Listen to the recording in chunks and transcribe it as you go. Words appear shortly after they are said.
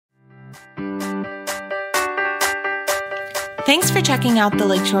Thanks for checking out the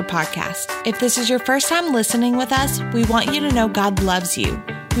Lakeshore Podcast. If this is your first time listening with us, we want you to know God loves you.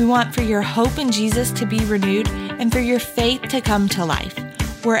 We want for your hope in Jesus to be renewed and for your faith to come to life.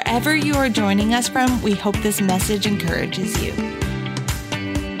 Wherever you are joining us from, we hope this message encourages you.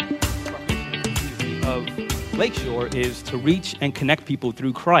 Of Lakeshore is to reach and connect people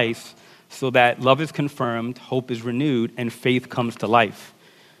through Christ so that love is confirmed, hope is renewed, and faith comes to life.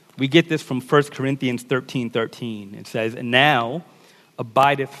 We get this from 1 Corinthians 13:13. It says, "And now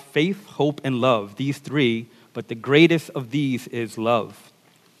abideth faith, hope, and love, these three, but the greatest of these is love."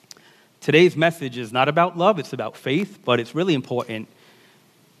 Today's message is not about love, it's about faith, but it's really important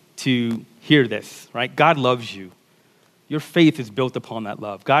to hear this, right? God loves you. Your faith is built upon that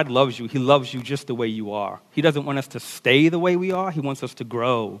love. God loves you. He loves you just the way you are. He doesn't want us to stay the way we are. He wants us to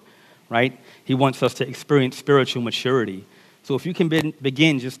grow, right? He wants us to experience spiritual maturity. So if you can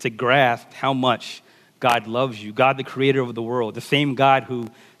begin just to grasp how much God loves you, God the creator of the world, the same God who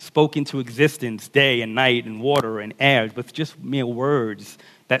spoke into existence day and night and water and air with just mere words,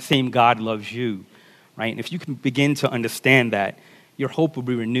 that same God loves you, right? And if you can begin to understand that, your hope will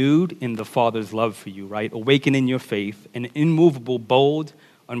be renewed in the Father's love for you, right? Awaken in your faith, an immovable, bold,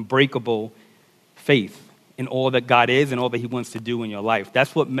 unbreakable faith in all that God is and all that he wants to do in your life.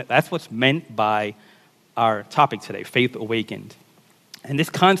 That's what's meant by our topic today, Faith Awakened. And this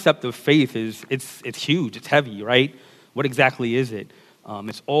concept of faith it's huge, it's heavy, right? What exactly is it?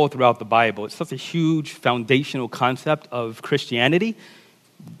 It's all throughout the Bible. It's such a huge foundational concept of Christianity.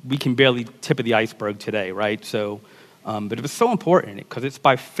 We can barely tip of the iceberg today, right? So, but it was so important because it's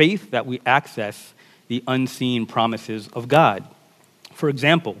by faith that we access the unseen promises of God. For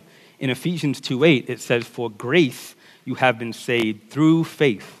example, in Ephesians 2:8, it says, "For grace you have been saved through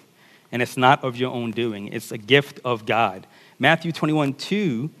faith. And it's not of your own doing. It's a gift of God." Matthew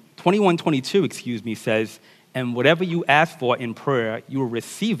 21:22 says, "And whatever you ask for in prayer, you will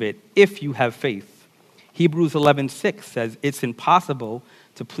receive it if you have faith." Hebrews 11:6 says, "It's impossible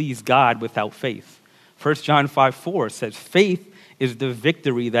to please God without faith." 1 John 5:4 says, "Faith is the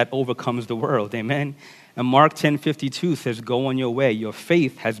victory that overcomes the world." Amen. And Mark 10:52 says, "Go on your way. Your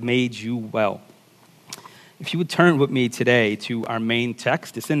faith has made you well." If you would turn with me today to our main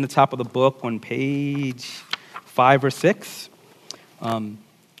text, it's in the top of the book on page 5 or 6.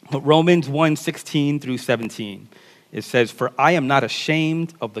 Romans 1:16 through 17. It says, "For I am not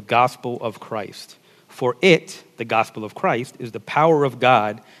ashamed of the gospel of Christ. For it, the gospel of Christ, is the power of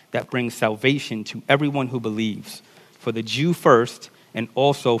God that brings salvation to everyone who believes, for the Jew first and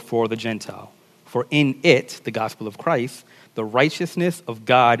also for the Gentile. For in it, the gospel of Christ, the righteousness of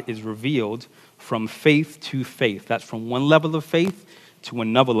God is revealed from faith to faith." That's from one level of faith to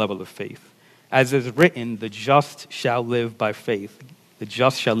another level of faith. As is written, "The just shall live by faith." The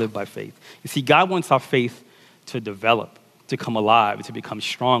just shall live by faith. You see, God wants our faith to develop, to come alive, to become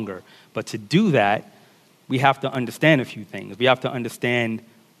stronger. But to do that, we have to understand a few things. We have to understand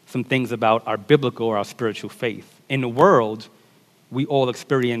some things about our biblical or our spiritual faith. In the world, we all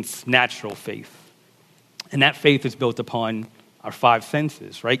experience natural faith. And that faith is built upon our five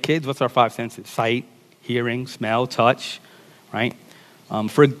senses, right, kids? What's our five senses? Sight, hearing, smell, touch, right?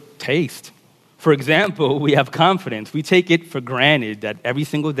 For taste. For example, we have confidence. We take it for granted that every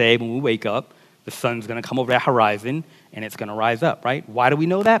single day when we wake up, the sun's going to come over that horizon and it's going to rise up, right? Why do we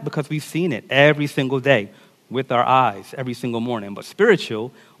know that? Because we've seen it every single day with our eyes every single morning. But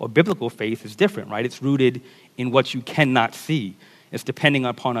spiritual or biblical faith is different, right? It's rooted in what you cannot see. It's depending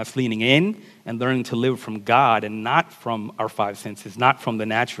upon us leaning in and learning to live from God and not from our five senses, not from the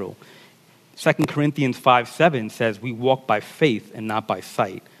natural. 2 Corinthians 5:7 says we walk by faith and not by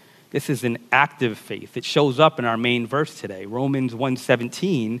sight. This is an active faith. It shows up in our main verse today. Romans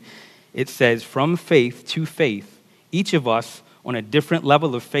 1:17, it says, "From faith to faith, each of us on a different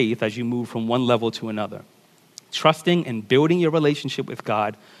level of faith as you move from one level to another. Trusting and building your relationship with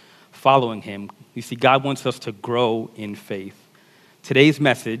God, following him." You see, God wants us to grow in faith. Today's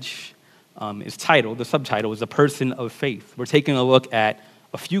message is titled, the subtitle is "A Person of Faith." We're taking a look at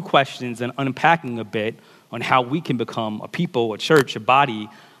a few questions and unpacking a bit on how we can become a people, a church, a body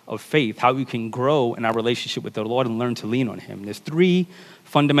of faith, how we can grow in our relationship with the Lord and learn to lean on him. There's three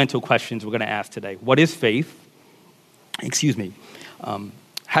fundamental questions we're going to ask today. What is faith?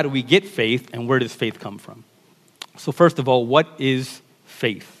 How do we get faith, and where does faith come from? So first of all, what is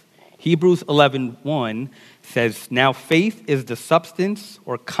faith? Hebrews 11:1 says, "Now faith is the substance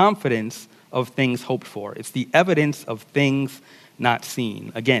or confidence of things hoped for." It's the evidence of things not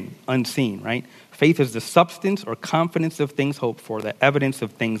seen. Again, unseen, right? Faith is the substance or confidence of things hoped for, the evidence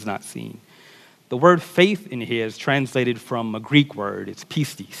of things not seen. The word faith in here is translated from a Greek word. It's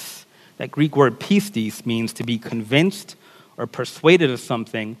pistis, That Greek word pistis means to be convinced or persuaded of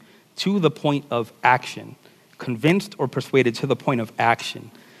something to the point of action. Convinced or persuaded to the point of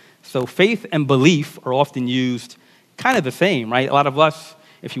action. So faith and belief are often used kind of the same, right? A lot of us,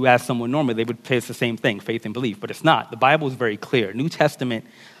 if you ask someone normally, they would say it's the same thing, faith and belief, but it's not. The Bible is very clear. New Testament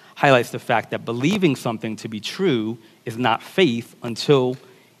highlights the fact that believing something to be true is not faith until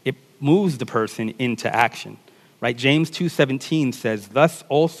it moves the person into action, right? James 2:17 says, "Thus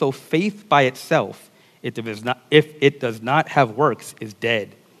also faith by itself, if it does not have works, is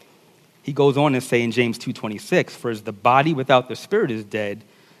dead." He goes on to say in James 2:26, "For as the body without the spirit is dead,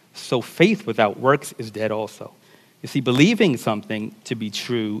 so faith without works is dead also." You see, believing something to be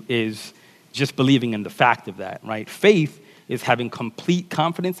true is just believing in the fact of that, right? Faith is having complete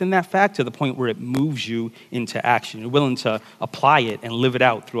confidence in that fact to the point where it moves you into action. You're willing to apply it and live it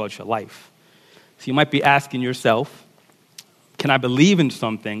out throughout your life. So you might be asking yourself, can I believe in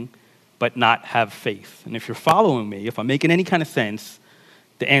something but not have faith? And if you're following me, if I'm making any kind of sense,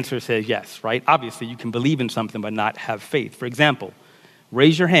 the answer says yes, right? Obviously, you can believe in something but not have faith. For example,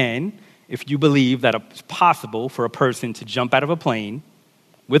 raise your hand if you believe that it's possible for a person to jump out of a plane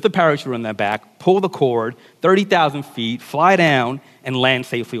with a parachute on their back, pull the cord, 30,000 feet, fly down, and land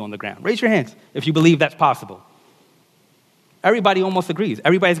safely on the ground. Raise your hands if you believe that's possible. Everybody almost agrees.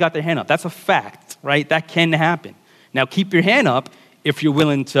 Everybody's got their hand up. That's a fact, right? That can happen. Now, keep your hand up if you're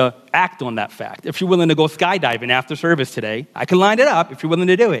willing to act on that fact. If you're willing to go skydiving after service today, I can line it up if you're willing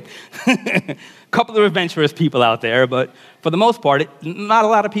to do it. A couple of adventurous people out there, but for the most part, not a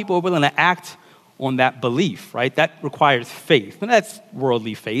lot of people are willing to act on that belief, right? That requires faith. And that's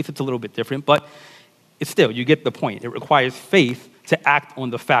worldly faith. It's a little bit different, but it's still, you get the point. It requires faith to act on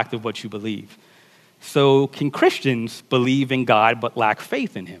the fact of what you believe. So can Christians believe in God but lack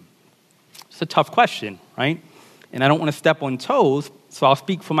faith in him? It's a tough question, right? And I don't want to step on toes, so I'll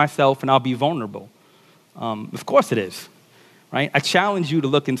speak for myself and I'll be vulnerable. Of course it is, right? I challenge you to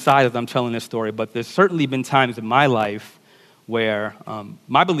look inside as I'm telling this story, but there's certainly been times in my life where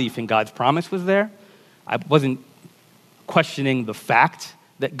my belief in God's promise was there. I wasn't questioning the fact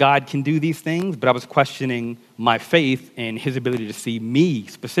that God can do these things, but I was questioning my faith and his ability to see me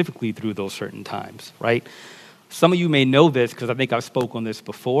specifically through those certain times, right? Some of you may know this because I think I've spoken on this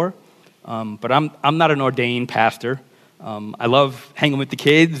before, but I'm not an ordained pastor. I love hanging with the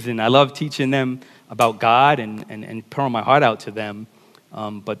kids and I love teaching them about God and pouring my heart out to them.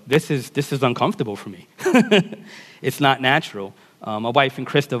 But this is uncomfortable for me. It's not natural. My wife and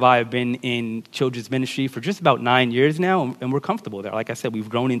Christopher have been in children's ministry for just about 9 years now, and we're comfortable there. Like I said, we've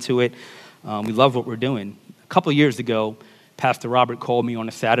grown into it. We love what we're doing. A couple of years ago, Pastor Robert called me on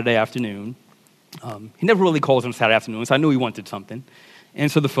a Saturday afternoon. He never really calls on Saturday afternoon, so I knew he wanted something.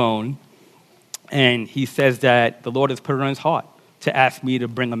 Answer the phone, and he says that the Lord has put it on his heart to ask me to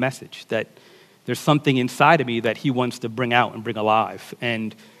bring a message, that there's something inside of me that he wants to bring out and bring alive.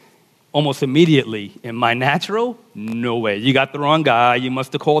 And almost immediately, in my natural, no way. You got the wrong guy. You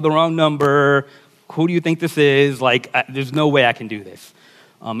must have called the wrong number. Who do you think this is? There's no way I can do this.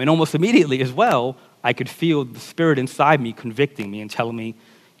 And almost immediately as well, I could feel the Spirit inside me convicting me and telling me,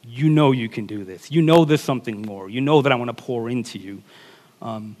 you know you can do this. You know there's something more. You know that I want to pour into you.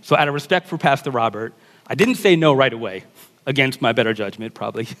 So out of respect for Pastor Robert, I didn't say no right away, against my better judgment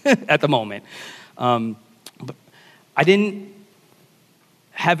probably at the moment. But I didn't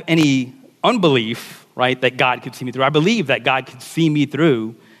have any unbelief, right, that God could see me through. I believe that God could see me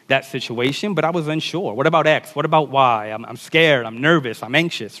through that situation, but I was unsure. What about X? What about Y? I'm scared. I'm nervous. I'm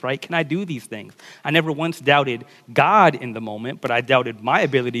anxious, right? Can I do these things? I never once doubted God in the moment, but I doubted my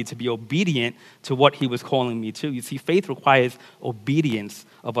ability to be obedient to what he was calling me to. You see, faith requires obedience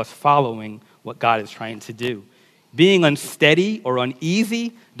of us following what God is trying to do. Being unsteady or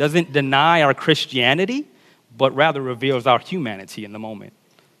uneasy doesn't deny our Christianity, but rather reveals our humanity in the moment.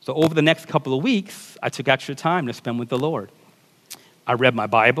 So over the next couple of weeks, I took extra time to spend with the Lord. I read my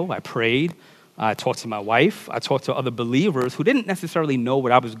Bible, I prayed, I talked to my wife, I talked to other believers who didn't necessarily know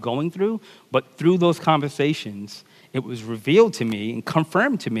what I was going through, but through those conversations, it was revealed to me and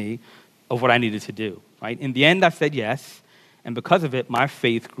confirmed to me of what I needed to do, right? In the end, I said yes, and because of it, my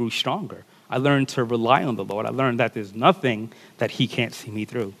faith grew stronger. I learned to rely on the Lord. I learned that there's nothing that he can't see me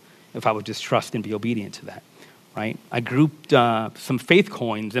through if I would just trust and be obedient to that. Right? I grouped some faith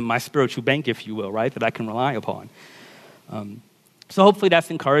coins in my spiritual bank, if you will, right, that I can rely upon. So hopefully that's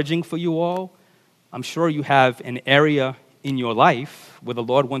encouraging for you all. I'm sure you have an area in your life where the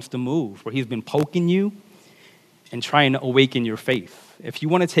Lord wants to move, where he's been poking you and trying to awaken your faith. If you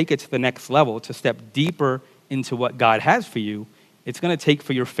want to take it to the next level, to step deeper into what God has for you, it's going to take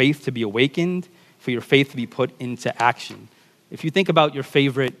for your faith to be awakened, for your faith to be put into action. If you think about your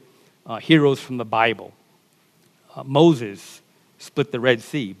favorite heroes from the Bible. Moses split the Red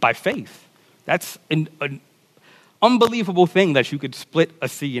Sea by faith. That's an unbelievable thing that you could split a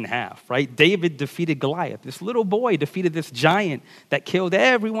sea in half, right? David defeated Goliath. This little boy defeated this giant that killed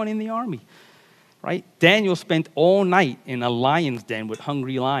everyone in the army, right? Daniel spent all night in a lion's den with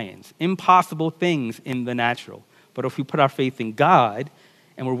hungry lions. Impossible things in the natural. But if we put our faith in God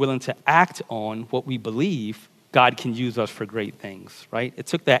and we're willing to act on what we believe, God can use us for great things, right? It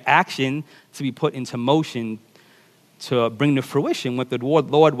took that action to be put into motion to bring to fruition what the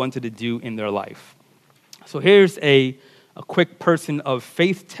Lord wanted to do in their life. So here's a quick person of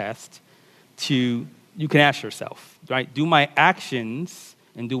faith test you can ask yourself, right? Do my actions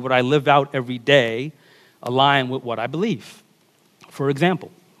and do what I live out every day align with what I believe? For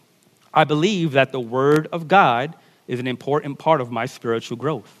example, I believe that the Word of God is an important part of my spiritual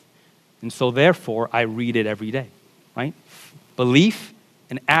growth. And so therefore, I read it every day, right? Belief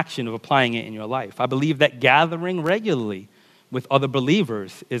and action of applying it in your life. I believe that gathering regularly with other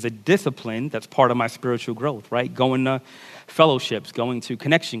believers is a discipline that's part of my spiritual growth, right? Going to fellowships, going to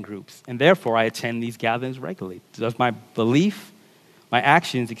connection groups, and therefore I attend these gatherings regularly. Does my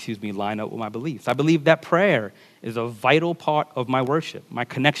actions, line up with my beliefs? I believe that prayer is a vital part of my worship, my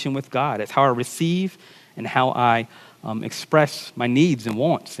connection with God. It's how I receive and how I express my needs and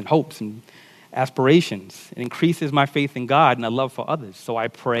wants and hopes and aspirations. It increases my faith in God and a love for others, so I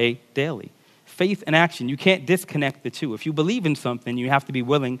pray daily. Faith and action, you can't disconnect the two. If you believe in something, you have to be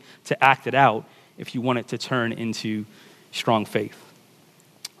willing to act it out if you want it to turn into strong faith.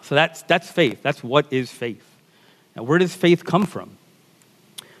 So that's faith. That's what is faith. Now, where does faith come from?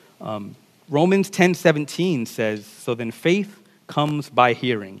 Romans 10:17 says, so then faith comes by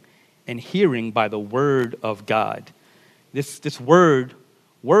hearing, and hearing by the word of God. This word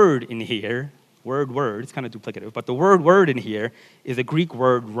in here, word, it's kind of duplicative, but the word in here is a Greek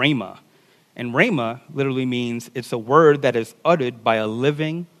word, rhema. And rhema literally means it's a word that is uttered by a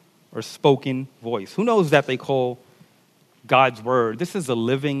living or spoken voice. Who knows that they call God's word? This is a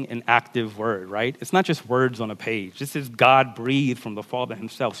living and active word, right? It's not just words on a page. This is God breathed from the Father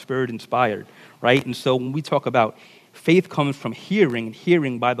himself, Spirit inspired, right? And so when we talk about faith comes from hearing, and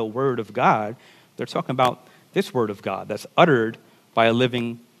hearing by the word of God, they're talking about this word of God that's uttered by a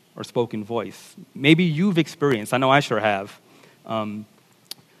living or spoken voice. Maybe you've experienced, I know I sure have,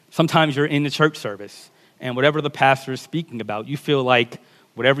 sometimes you're in the church service, and whatever the pastor is speaking about, you feel like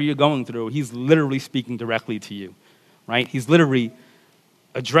whatever you're going through, he's literally speaking directly to you, right? He's literally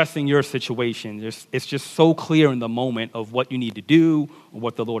addressing your situation. It's just so clear in the moment of what you need to do or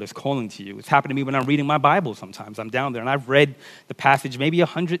what the Lord is calling to you. It's happened to me when I'm reading my Bible sometimes. I'm down there, and I've read the passage maybe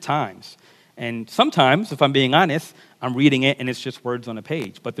 100 times. And sometimes, if I'm being honest, I'm reading it, and it's just words on a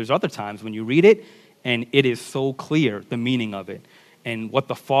page. But there's other times when you read it, and it is so clear, the meaning of it, and what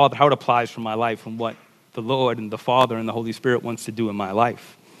the Father, how it applies for my life, and what the Lord and the Father and the Holy Spirit wants to do in my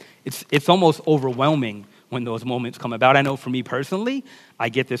life. It's almost overwhelming when those moments come about. I know for me personally, I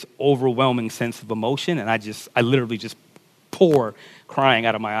get this overwhelming sense of emotion, and I literally just pour crying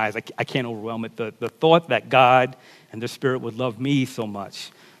out of my eyes. I can't overwhelm it. The thought that God and the Spirit would love me so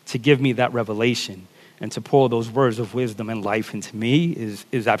much to give me that revelation and to pour those words of wisdom and life into me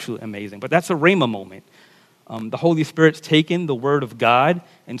is absolutely amazing. But that's a rhema moment. The Holy Spirit's taken the word of God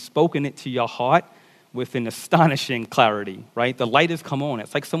and spoken it to your heart with an astonishing clarity, right? The light has come on.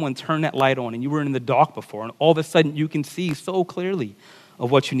 It's like someone turned that light on and you were in the dark before, and all of a sudden you can see so clearly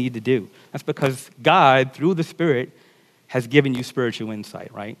of what you need to do. That's because God, through the Spirit, has given you spiritual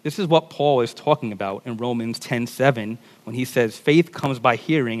insight, right? This is what Paul is talking about in Romans 10:7 when he says, faith comes by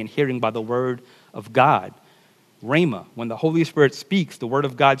hearing, and hearing by the word of God. Rhema, when the Holy Spirit speaks the word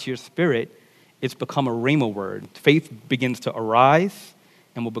of God to your spirit, it's become a rhema word. Faith begins to arise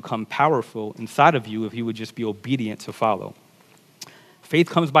and will become powerful inside of you if you would just be obedient to follow. Faith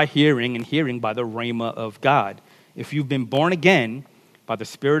comes by hearing, and hearing by the rhema of God. If you've been born again by the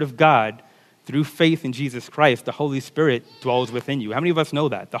Spirit of God, through faith in Jesus Christ, the Holy Spirit dwells within you. How many of us know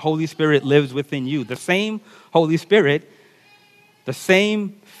that? The Holy Spirit lives within you. The same Holy Spirit, the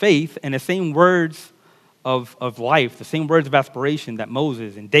same faith, and the same words of life, the same words of aspiration that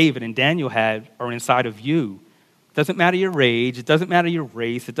Moses and David and Daniel had are inside of you. It doesn't matter your age. It doesn't matter your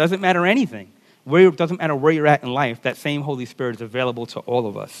race. It doesn't matter anything. It doesn't matter where you're at in life. That same Holy Spirit is available to all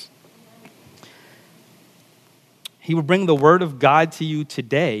of us. He will bring the word of God to you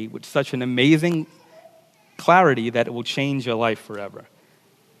today with such an amazing clarity that it will change your life forever.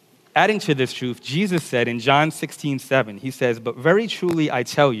 Adding to this truth, Jesus said in John 16:7, he says, but very truly I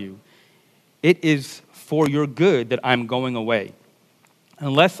tell you, it is for your good that I'm going away.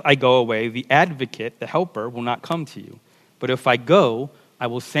 Unless I go away, the advocate, the helper, will not come to you. But if I go, I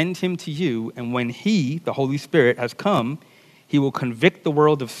will send him to you, and when he, the Holy Spirit, has come, he will convict the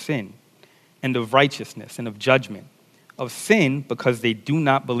world of sin and of righteousness and of judgment. Of sin, because they do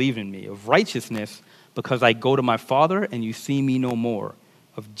not believe in me. Of righteousness, because I go to my Father and you see me no more.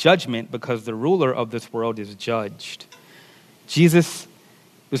 Of judgment, because the ruler of this world is judged. Jesus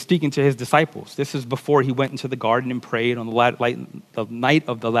was speaking to his disciples. This is before he went into the garden and prayed on the night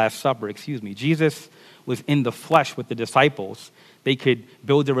of the Last Supper. Jesus was in the flesh with the disciples. They could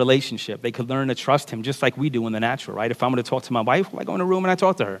build a relationship. They could learn to trust him just like we do in the natural, right? If I'm going to talk to my wife, I go in a room and I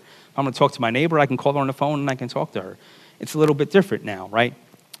talk to her. If I'm going to talk to my neighbor, I can call her on the phone and I can talk to her. It's a little bit different now, right?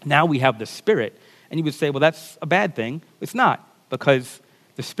 Now we have the Spirit. And you would say, well, that's a bad thing. It's not, because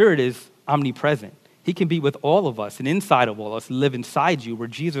the Spirit is omnipresent. He can be with all of us and inside of all of us, live inside you, where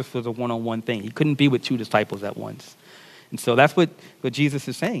Jesus was a one-on-one thing. He couldn't be with two disciples at once. And so that's what Jesus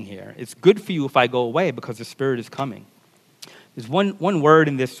is saying here. It's good for you if I go away because the Spirit is coming. There's one word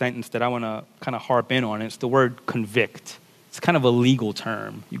in this sentence that I want to kind of harp in on, and it's the word convict. It's kind of a legal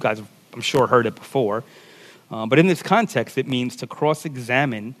term. You guys have, I'm sure, heard it before. But in this context, it means to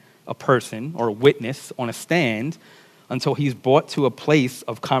cross-examine a person or a witness on a stand until he's brought to a place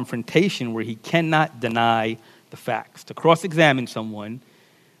of confrontation where he cannot deny the facts. To cross-examine someone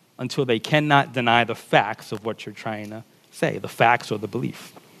until they cannot deny the facts of what you're trying to say, the facts or the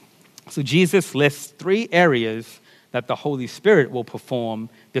belief. So Jesus lists 3 areas that the Holy Spirit will perform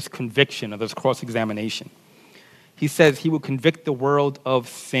this conviction or this cross-examination. He says he will convict the world of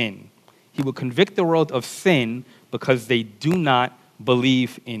sin. He will convict the world of sin because they do not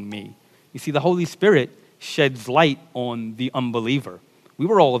believe in me. You see, the Holy Spirit sheds light on the unbeliever. We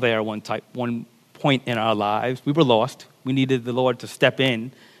were all there one point in our lives. We were lost. We needed the Lord to step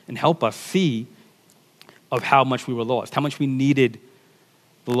in and help us see of how much we were lost, how much we needed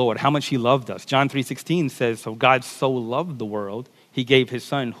the Lord, how much he loved us. John 3:16 says, so God so loved the world, he gave his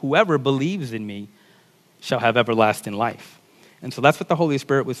son, whoever believes in me shall have everlasting life. And so that's what the Holy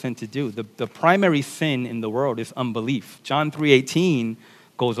Spirit was sent to do. The primary sin in the world is unbelief. John 3:18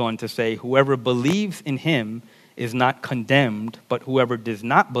 goes on to say, whoever believes in him is not condemned, but whoever does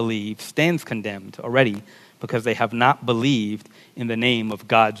not believe stands condemned already because they have not believed in the name of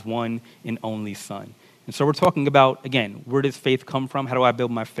God's one and only Son. And so we're talking about, again, where does faith come from? How do I build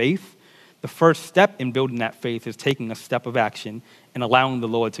my faith? The first step in building that faith is taking a step of action and allowing the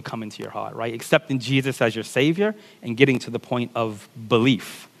Lord to come into your heart, right? Accepting Jesus as your Savior and getting to the point of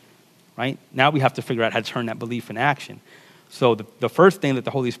belief, right? Now we have to figure out how to turn that belief in action. So the first thing that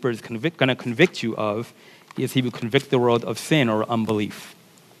the Holy Spirit is going to convict you of is he will convict the world of sin or unbelief.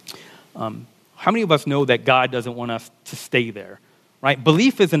 How many of us know that God doesn't want us to stay there, right?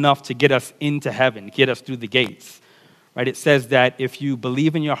 Belief is enough to get us into heaven, get us through the gates, right? It says that if you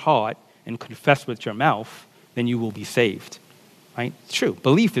believe in your heart and confess with your mouth, then you will be saved, right? It's true,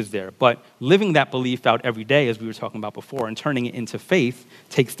 belief is there, but living that belief out every day, as we were talking about before, and turning it into faith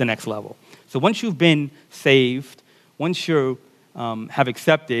takes the next level. So once you've been saved, once you have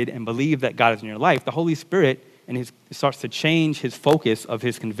accepted and believed that God is in your life, the Holy Spirit starts to change his focus of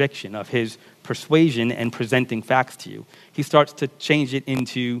his conviction, of his persuasion and presenting facts to you. He starts to change it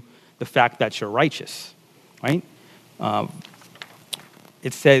into the fact that you're righteous, right?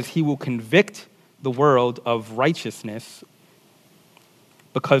 It says he will convict the world of righteousness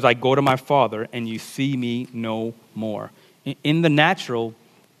because I go to my Father and you see me no more. In the natural,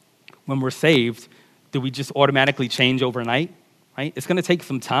 when we're saved, do we just automatically change overnight? Right? It's going to take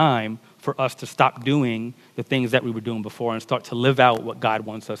some time for us to stop doing the things that we were doing before and start to live out what God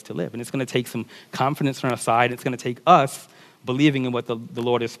wants us to live. And it's going to take some confidence on our side. It's going to take us believing in what the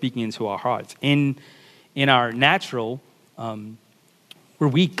Lord is speaking into our hearts. In our natural, we're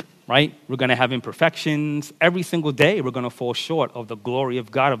weak, right? We're going to have imperfections. Every single day, we're going to fall short of the glory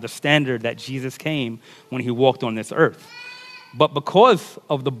of God, of the standard that Jesus came when he walked on this earth. But because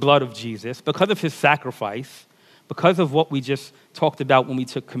of the blood of Jesus, because of his sacrifice, because of what we just talked about when we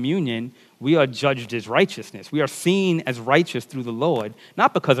took communion, we are judged as righteousness. We are seen as righteous through the Lord,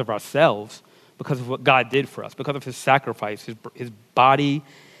 not because of ourselves, because of what God did for us, because of his sacrifice, his body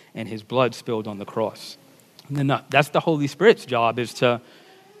and his blood spilled on the cross. And then that's the Holy Spirit's job, is to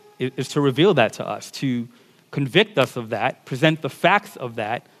reveal that to us, to convict us of that, present the facts of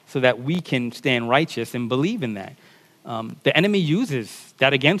that so that we can stand righteous and believe in that. The enemy uses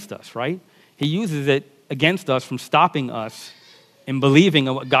that against us, right? He uses it against us from stopping us in believing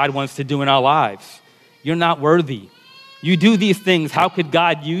in what God wants to do in our lives. You're not worthy. You do these things. How could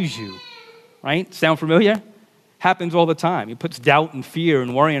God use you? Right? Sound familiar? Happens all the time. He puts doubt and fear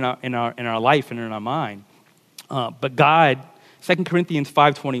and worry in our life and in our mind. But God, 2 Corinthians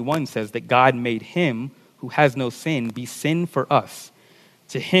 5:21 says that God made him who has no sin be sin for us,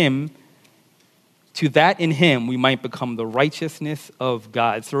 To that in him we might become the righteousness of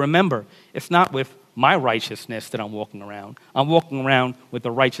God. So remember, it's not with my righteousness that I'm walking around. I'm walking around with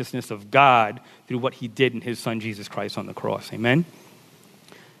the righteousness of God through what he did in his son Jesus Christ on the cross. Amen?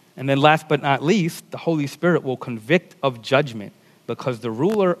 And then last but not least, the Holy Spirit will convict of judgment because the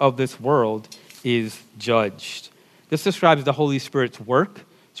ruler of this world is judged. This describes the Holy Spirit's work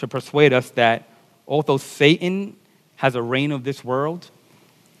to persuade us that although Satan has a reign of this world,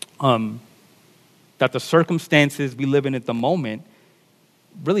 that the circumstances we live in at the moment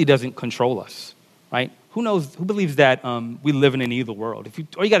really doesn't control us, right? Who believes that we live in an evil world?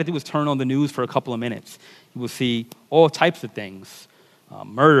 All you got to do is turn on the news for a couple of minutes. You will see all types of things,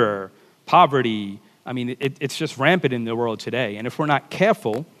 murder, poverty. I mean, it's just rampant in the world today. And if we're not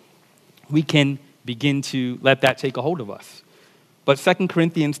careful, we can begin to let that take a hold of us. But 2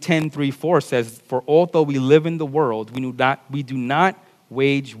 Corinthians 10:3-4 says, "For although we live in the world, we do not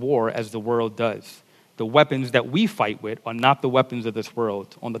wage war as the world does. The weapons that we fight with are not the weapons of this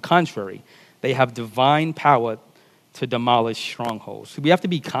world. On the contrary, they have divine power to demolish strongholds." So we have to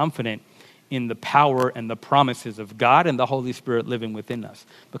be confident in the power and the promises of God and the Holy Spirit living within us.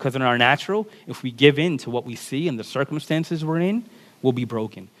 Because in our natural, if we give in to what we see and the circumstances we're in, we'll be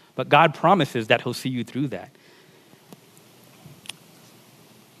broken. But God promises that he'll see you through that.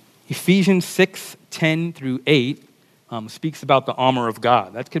 Ephesians 6:10-8 speaks about the armor of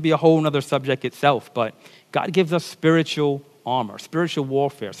God. That could be a whole other subject itself, but God gives us spiritual armor, spiritual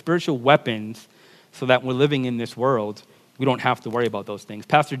warfare, spiritual weapons so that when we're living in this world, we don't have to worry about those things.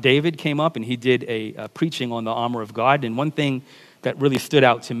 Pastor David came up and he did a preaching on the armor of God, and one thing that really stood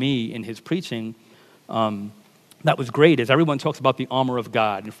out to me in his preaching that was great is everyone talks about the armor of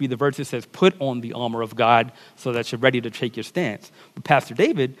God. And if you read the verse, it says, "Put on the armor of God so that you're ready to take your stance." But Pastor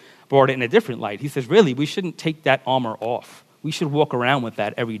David brought it in a different light. He says, really, we shouldn't take that armor off. We should walk around with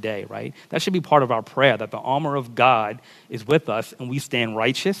that every day, right? That should be part of our prayer, that the armor of God is with us and we stand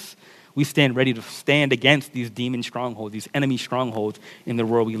righteous. We stand ready to stand against these demon strongholds, these enemy strongholds in the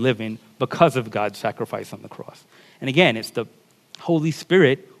world we live in because of God's sacrifice on the cross. And again, it's the Holy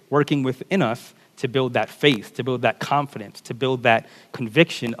Spirit working within us to build that faith, to build that confidence, to build that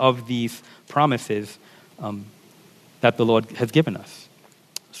conviction of these promises that the Lord has given us.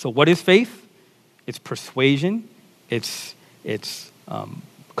 So what is faith? It's persuasion. It's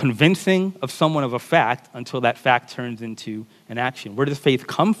convincing of someone of a fact until that fact turns into an action. Where does faith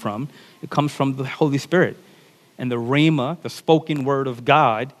come from? It comes from the Holy Spirit and the rhema, the spoken word of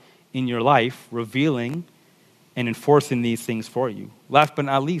God in your life, revealing and enforcing these things for you. Last but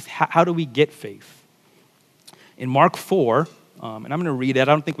not least, how do we get faith? In Mark 4, and I'm going to read it. I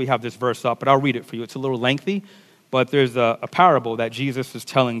don't think we have this verse up, but I'll read it for you. It's a little lengthy, but there's a parable that Jesus is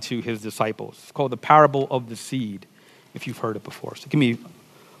telling to his disciples. It's called the parable of the seed, if you've heard it before. So give me a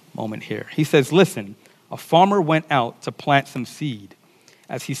moment here. He says, "Listen, a farmer went out to plant some seed.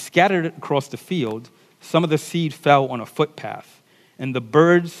 As he scattered it across the field, some of the seed fell on a footpath, and the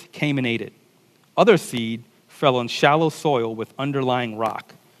birds came and ate it. Other seed fell on shallow soil with underlying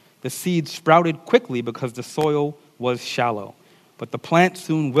rock. The seed sprouted quickly because the soil was shallow, but the plant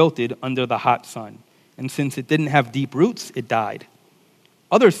soon wilted under the hot sun, and since it didn't have deep roots, it died.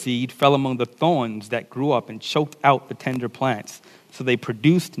 Other seed fell among the thorns that grew up and choked out the tender plants, so they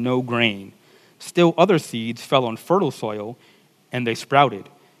produced no grain. Still other seeds fell on fertile soil, and they sprouted,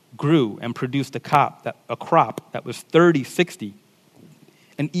 grew, and produced a crop that was 30, 60,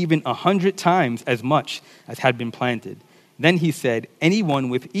 and even 100 times as much as had been planted. Then he said, anyone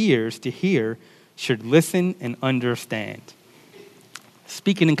with ears to hear should listen and understand."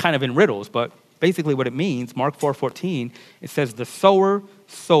 Speaking in riddles, but basically what it means, Mark 4:14, it says the sower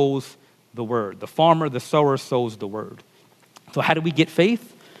sows the word. The farmer, the sower sows the word. So how do we get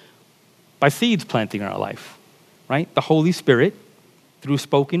faith? By seeds planting in our life, right? The Holy Spirit, through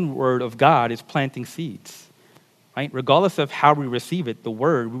spoken word of God, is planting seeds. Right? Regardless of how we receive it, the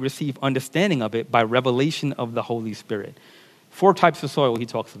word, we receive understanding of it by revelation of the Holy Spirit. 4 types of soil he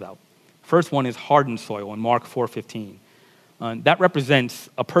talks about. First one is hardened soil in Mark 4:15. That represents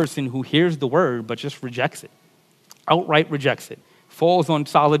a person who hears the word but just rejects it, outright rejects it, falls on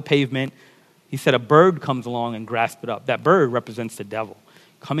solid pavement. He said a bird comes along and grasps it up. That bird represents the devil.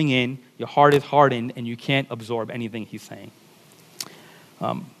 Coming in, your heart is hardened and you can't absorb anything he's saying.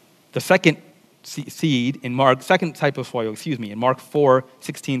 The second seed in second type of soil, in Mark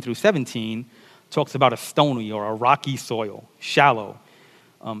 4:16-17, talks about a stony or a rocky soil, shallow.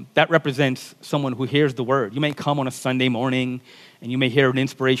 That represents someone who hears the word. You may come on a Sunday morning and you may hear an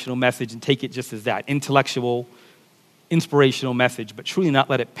inspirational message and take it just as that, intellectual, inspirational message, but truly not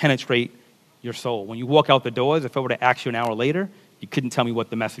let it penetrate your soul. When you walk out the doors, if I were to ask you an hour later, You couldn't tell me what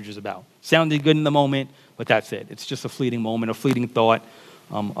the message is about. Sounded good in the moment, but that's it. It's just a fleeting moment, a fleeting thought,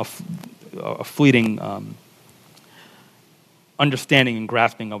 a fleeting understanding and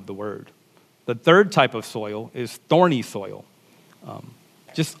grasping of the word. The third type of soil is thorny soil.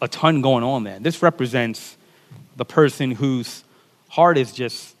 Just a ton going on there. This represents the person whose heart is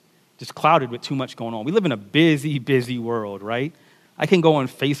just clouded with too much going on. We live in a busy, busy world, right? I can go on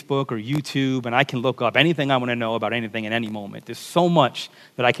Facebook or YouTube and I can look up anything I want to know about anything at any moment. There's so much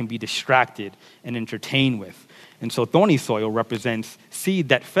that I can be distracted and entertained with. And so thorny soil represents seed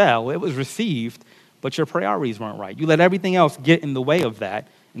that fell. It was received, but your priorities weren't right. You let everything else get in the way of that,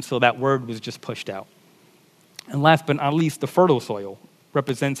 and so that word was just pushed out. And last but not least, the fertile soil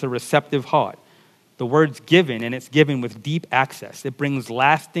represents a receptive heart. The word's given, and it's given with deep access. It brings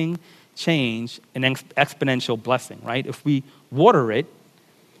lasting change and exponential blessing, right? If we water it,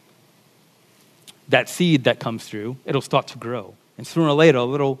 that seed that comes through, it'll start to grow. And sooner or later, a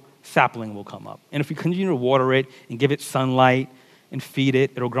little sapling will come up. And if we continue to water it and give it sunlight and feed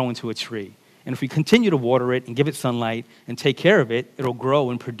it, it'll grow into a tree. And if we continue to water it and give it sunlight and take care of it, it'll grow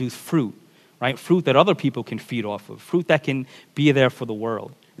and produce fruit, right? Fruit that other people can feed off of, fruit that can be there for the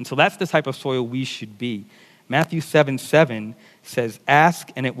world. And so that's the type of soil we should be. Matthew 7:7 says,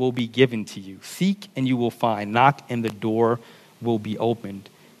 ask and it will be given to you. Seek and you will find. Knock and the door will be opened.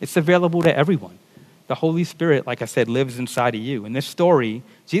 It's available to everyone. The Holy Spirit, like I said, lives inside of you. In this story,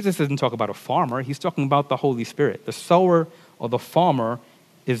 Jesus doesn't talk about a farmer. He's talking about the Holy Spirit. The sower or the farmer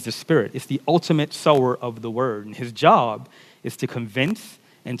is the Spirit. It's the ultimate sower of the word. And his job is to convince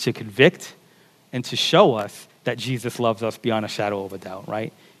and to convict and to show us that Jesus loves us beyond a shadow of a doubt,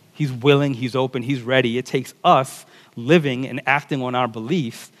 right? He's willing, he's open, he's ready. It takes us living and acting on our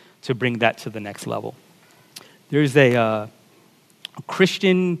beliefs to bring that to the next level. There's a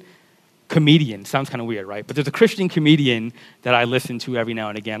Christian comedian. Sounds kind of weird, right? But there's a Christian comedian that I listen to every now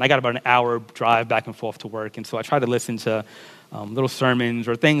and again. I got about an hour drive back and forth to work, and so I try to listen to little sermons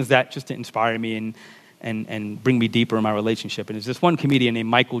or things that just inspire me and bring me deeper in my relationship. And there's this one comedian named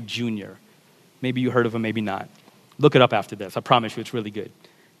Michael Jr. Maybe you heard of him, maybe not. Look it up after this. I promise you it's really good.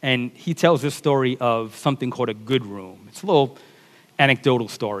 And he tells this story of something called a good room. It's a little anecdotal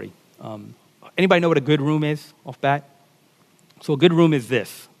story. Anybody know what a good room is off bat? So a good room is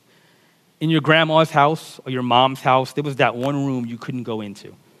this. In your grandma's house or your mom's house, there was that one room you couldn't go into.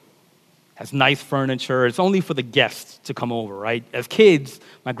 It has nice furniture. It's only for the guests to come over, right? As kids,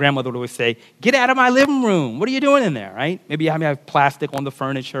 my grandmother would always say, get out of my living room. What are you doing in there, right? Maybe you have plastic on the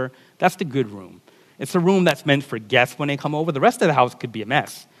furniture. That's the good room. It's a room that's meant for guests when they come over. The rest of the house could be a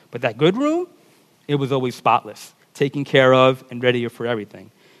mess. But that good room, it was always spotless, taken care of, and ready for everything.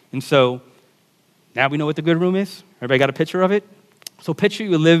 And so now we know what the good room is. Everybody got a picture of it? So picture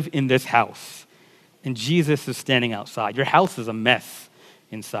you live in this house, and Jesus is standing outside. Your house is a mess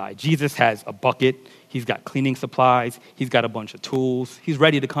inside. Jesus has a bucket. He's got cleaning supplies. He's got a bunch of tools. He's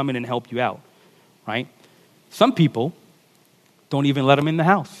ready to come in and help you out, right? Some people don't even let him in the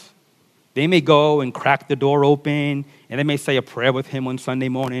house. They may go and crack the door open, and they may say a prayer with him on Sunday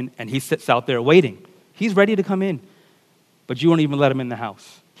morning, and he sits out there waiting. He's ready to come in, but you won't even let him in the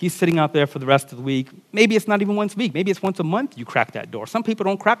house. He's sitting out there for the rest of the week. Maybe it's not even once a week. Maybe it's once a month you crack that door. Some people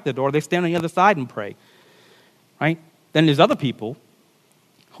don't crack the door. They stand on the other side and pray, right? Then there's other people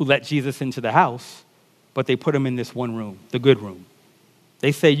who let Jesus into the house, but they put him in this one room, the good room.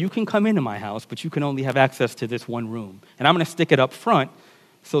 They say, you can come into my house, but you can only have access to this one room. And I'm going to stick it up front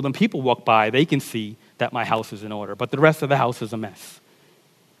so when people walk by, they can see that my house is in order. But the rest of the house is a mess,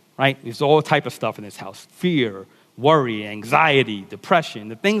 right? There's all type of stuff in this house. Fear, worry, anxiety, depression,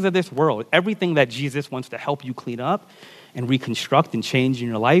 the things of this world. Everything that Jesus wants to help you clean up and reconstruct and change in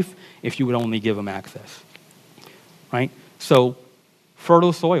your life if you would only give him access, right? So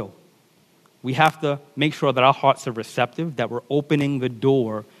fertile soil. We have to make sure that our hearts are receptive, that we're opening the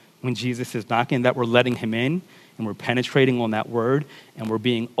door when Jesus is knocking, that we're letting him in, and we're penetrating on that word, and we're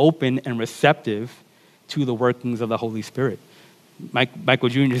being open and receptive to the workings of the Holy Spirit. Michael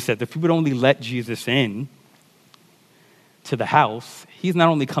Jr. said, if we would only let Jesus in to the house, he's not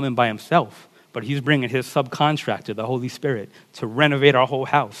only coming by himself, but he's bringing his subcontractor, the Holy Spirit, to renovate our whole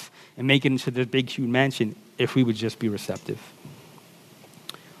house and make it into this big, huge mansion if we would just be receptive.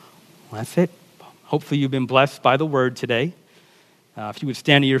 Well, that's it. Hopefully you've been blessed by the word today. If you would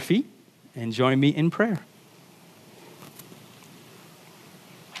stand to your feet and join me in prayer.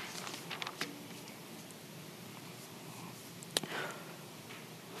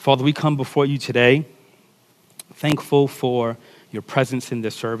 Father, we come before you today, thankful for your presence in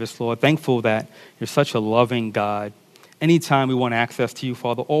this service, Lord. Thankful that you're such a loving God. Anytime we want access to you,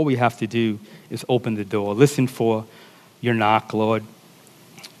 Father, all we have to do is open the door. Listen for your knock, Lord.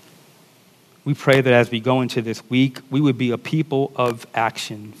 We pray that as we go into this week, we would be a people of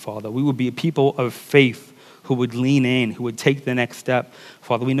action, Father. We would be a people of faith who would lean in, who would take the next step.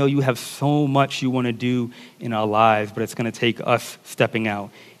 Father, we know you have so much you want to do in our lives, but it's going to take us stepping out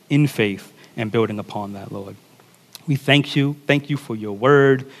in faith and building upon that, Lord. We thank you. Thank you for your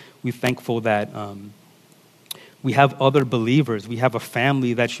word. We're thankful that we have other believers. We have a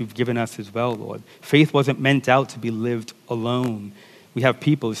family that you've given us as well, Lord. Faith wasn't meant out to be lived alone. We have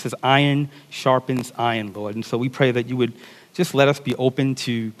people. It says iron sharpens iron, Lord. And so we pray that you would just let us be open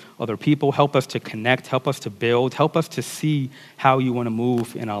to other people. Help us to connect. Help us to build. Help us to see how you want to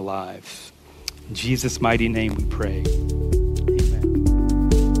move in our lives. In Jesus' mighty name we pray. Amen.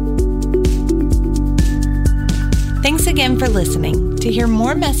 Thanks again for listening. To hear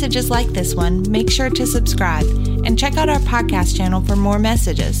more messages like this one, make sure to subscribe and check out our podcast channel for more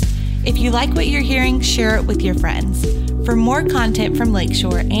messages. If you like what you're hearing, share it with your friends. For more content from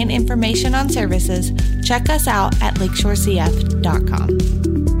Lakeshore and information on services, check us out at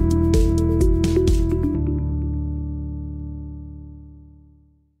lakeshorecf.com.